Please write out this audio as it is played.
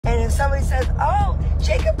somebody says, oh,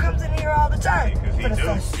 Jacob comes in here all the time.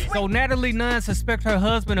 So Natalie Nunn suspects her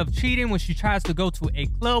husband of cheating when she tries to go to a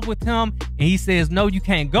club with him, and he says, no, you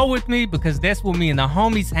can't go with me because that's where me and the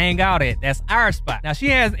homies hang out at. That's our spot. Now, she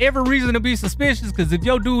has every reason to be suspicious because if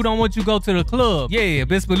your dude don't want you to go to the club, yeah,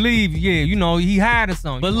 best believe, yeah, you know, he hiding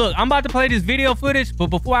something. But look, I'm about to play this video footage, but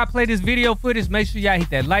before I play this video footage, make sure y'all hit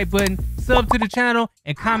that like button, sub to the channel,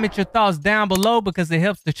 and comment your thoughts down below because it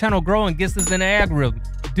helps the channel grow and gets us in the algorithm.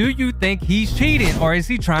 Do you think he's cheating or is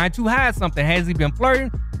he trying to hide something? Has he been flirting?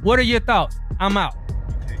 What are your thoughts? I'm out.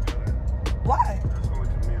 Why?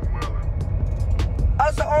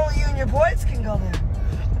 Oh, so only you and your boys can go there.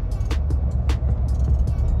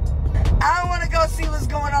 I don't want to go see what's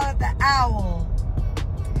going on at the Owl.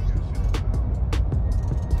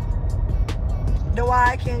 Then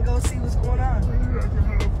why I can't go see what's going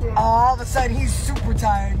on? All of a sudden, he's super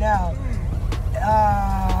tired now.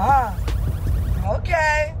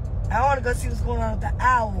 Okay. I want to go see what's going on at the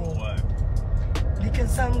Owl. What? Because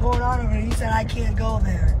something going on over there. He said I can't go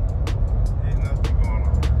there. Ain't nothing going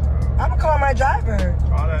on. I'm going to call my driver.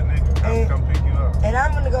 Call that nigga. Come pick you up. And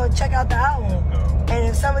I'm going to go check out the Owl. And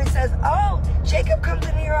if somebody says, oh, Jacob comes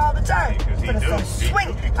in here all the time. I'm going to start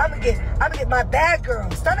swinging. I'm going to get my bad girl.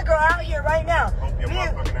 Stunner girl out here right now. Me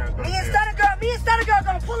and Stunner girl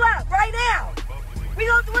going to pull out right now. We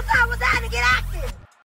going to, what's up, to get out?